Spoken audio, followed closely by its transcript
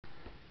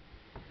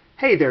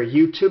Hey there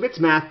YouTube, it's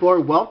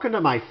MathBlower. Welcome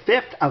to my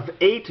 5th of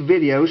 8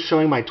 videos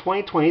showing my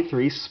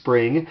 2023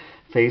 spring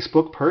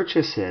Facebook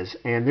purchases.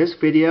 And this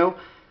video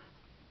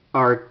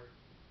are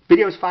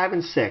videos 5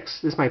 and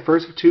 6. This is my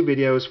first of 2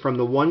 videos from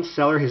the one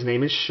seller. His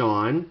name is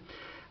Sean.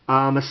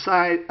 A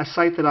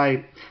site that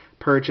I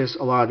purchase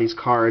a lot of these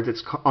cards.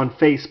 It's on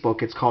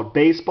Facebook. It's called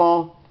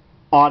Baseball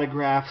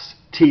Autographs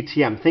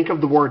TTM. Think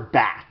of the word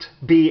BAT,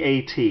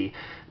 B-A-T.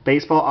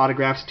 Baseball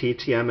Autographs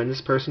TTM, and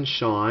this person's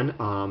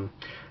Sean.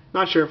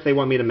 Not sure if they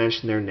want me to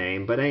mention their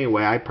name, but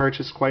anyway, I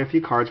purchased quite a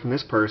few cards from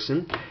this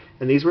person,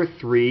 and these were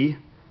 3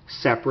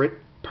 separate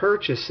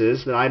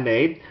purchases that I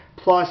made.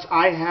 Plus,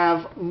 I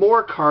have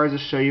more cards to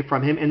show you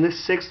from him in the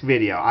 6th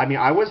video. I mean,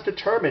 I was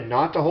determined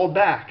not to hold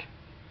back.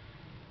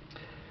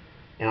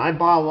 And I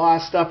bought a lot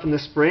of stuff in the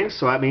spring,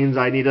 so that means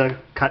I need to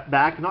cut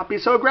back and not be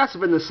so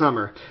aggressive in the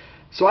summer.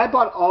 So I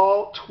bought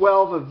all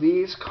 12 of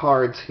these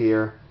cards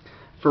here.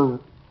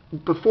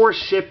 Before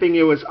shipping,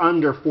 it was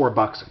under $4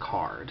 a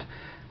card.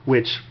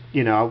 Which,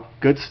 you know,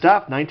 good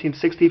stuff.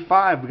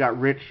 1965, we got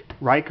Rich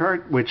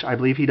Reichert, which I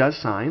believe he does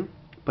sign.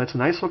 But it's a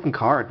nice looking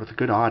card with a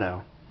good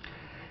auto.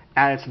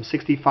 Added some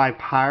 65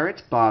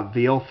 Pirates, Bob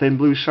Veal, Thin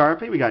Blue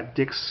Sharpie. We got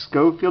Dick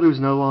Schofield, who's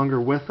no longer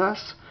with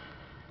us.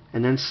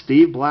 And then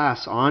Steve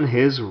Blass on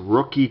his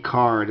rookie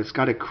card. It's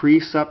got a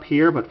crease up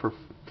here, but for,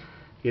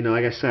 you know,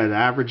 like I said,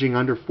 averaging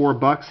under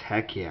 $4,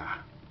 heck yeah.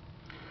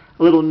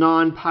 A little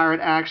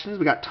non-pirate actions.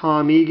 We got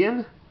Tom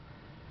Egan.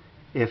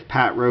 If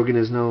Pat Rogan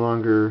is no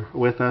longer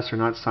with us or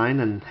not signed,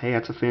 then hey,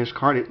 that's a finished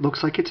card. It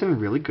looks like it's in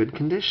really good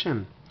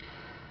condition.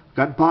 We've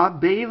got Bob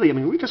Bailey. I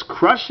mean, we're just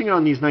crushing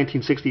on these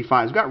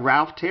 1965s. We've got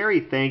Ralph Terry.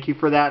 Thank you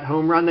for that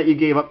home run that you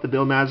gave up to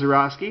Bill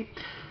Mazeroski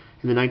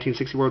in the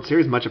 1960 World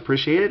Series. Much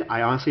appreciated.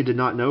 I honestly did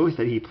not know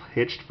that he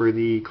pitched for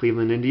the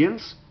Cleveland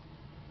Indians.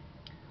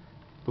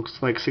 Looks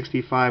like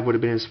 65 would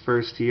have been his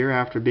first year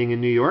after being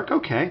in New York.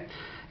 Okay.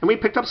 And we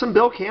picked up some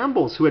Bill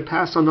Campbells, who had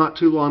passed on not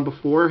too long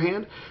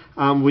beforehand.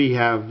 We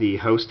have the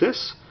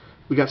Hostess.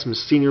 We got some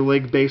Senior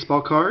League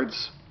baseball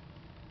cards.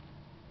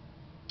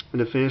 And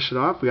to finish it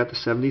off, we got the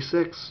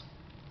 76.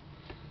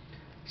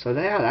 So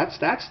yeah,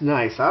 that's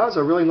nice. That was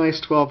a really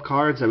nice 12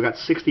 cards. We got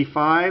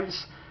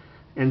 65s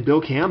and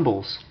Bill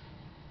Campbells.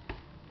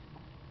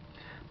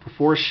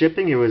 Before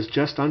shipping, it was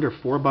just under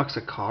 $4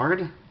 a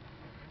card.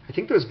 I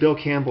think those Bill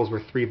Campbells were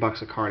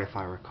 $3 a card, if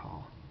I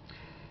recall.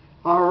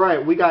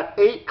 Alright, we got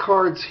 8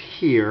 cards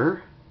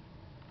here,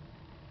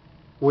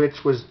 which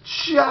was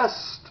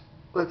just,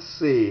 let's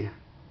see,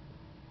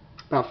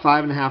 about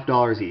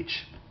 $5.50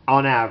 each,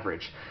 on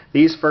average.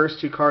 These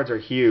first 2 cards are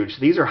huge.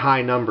 These are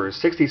high numbers.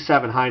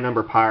 67 high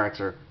number Pirates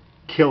are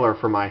killer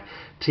for my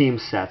team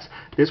sets.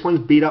 This one's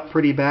beat up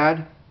pretty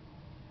bad.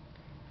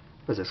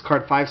 What is this,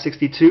 card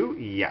 562?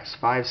 Yes,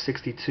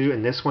 562,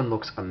 and this one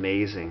looks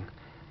amazing.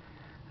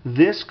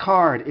 This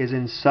card is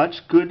in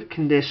such good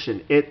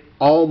condition, it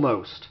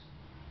almost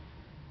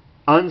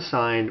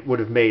unsigned would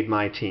have made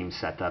my team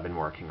set that I've been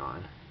working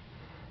on.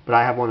 But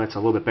I have one that's a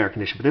little bit better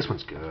condition, but this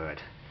one's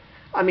good.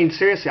 I mean,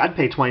 seriously, I'd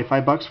pay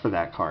 $25 for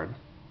that card.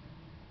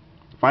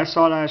 If I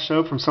saw it at a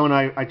show from someone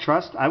I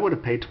trust, I would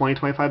have paid $20,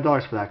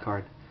 $25 for that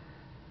card.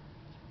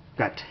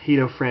 Got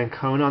Tito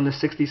Francona on the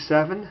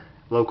 67,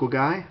 local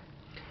guy.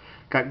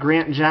 Got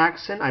Grant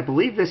Jackson. I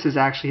believe this is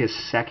actually his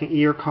 2nd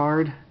year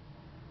card.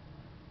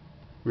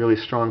 Really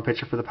strong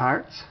pitcher for the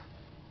Pirates.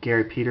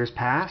 Gary Peters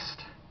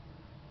passed.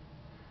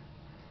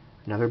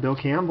 Another Bill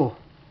Campbell.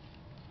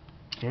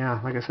 Yeah,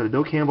 like I said, the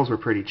Bill Campbells were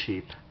pretty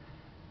cheap.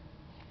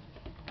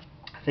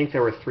 I think they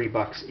were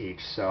 $3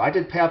 each. So I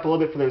did pay up a little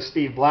bit for those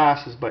Steve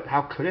Blasses, but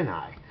how couldn't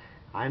I?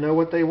 I know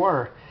what they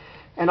were.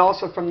 And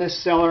also from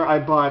this seller,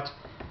 I bought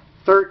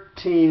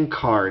 13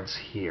 cards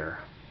here.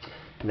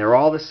 And they're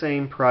all the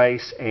same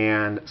price,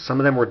 and some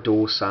of them were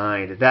dual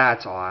signed.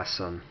 That's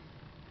awesome.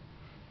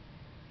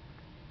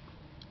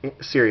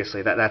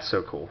 Seriously, that's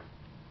so cool.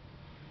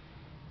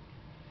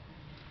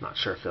 Not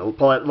sure if the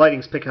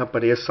lighting's picking up,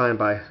 but it is signed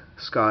by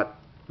Scott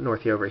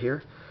Northey over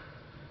here.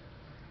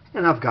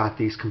 And I've got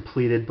these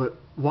completed, but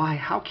why?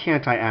 How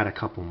can't I add a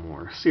couple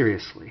more?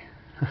 Seriously.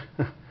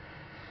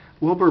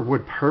 Wilbur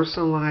Wood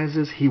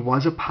personalizes. He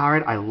was a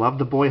Pirate. I love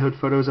the boyhood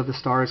photos of the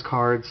Stars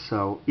cards,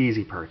 so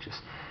easy purchase.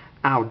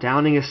 Al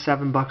Downing is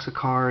 $7 a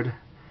card.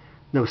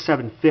 No,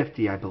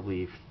 $7.50, I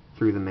believe,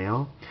 through the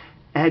mail.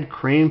 Ed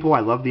Kranepool,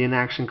 I love the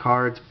in-action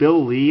cards.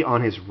 Bill Lee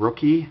on his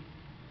rookie.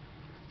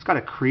 It's got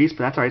a crease, but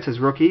that's alright, it says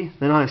rookie.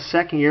 Then on his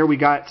 2nd year, we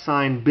got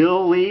signed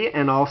Bill Lee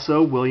and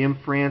also William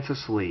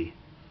Francis Lee.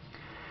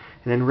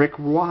 And then Rick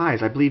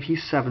Wise, I believe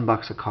he's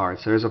 $7 a card.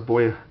 So there's a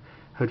boyhood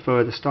photo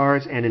of the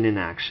Stars and an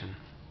in-action.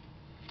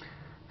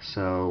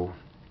 So,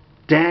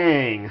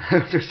 dang,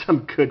 there's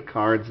some good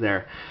cards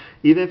there.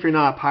 Even if you're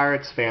not a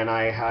Pirates fan,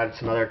 I had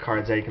some other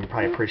cards that you can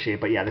probably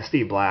appreciate. But yeah, the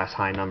Steve Blass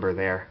high number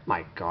there.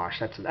 My gosh,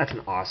 that's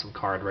an awesome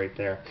card right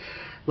there.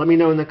 Let me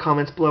know in the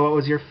comments below what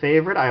was your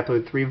favorite. I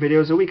upload 3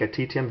 videos a week, a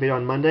TTM video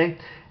on Monday,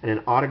 and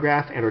an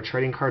autograph and or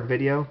trading card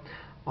video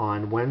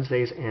on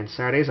Wednesdays and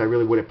Saturdays. I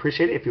really would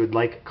appreciate it if you would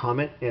like,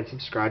 comment, and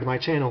subscribe to my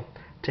channel.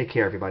 Take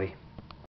care, everybody.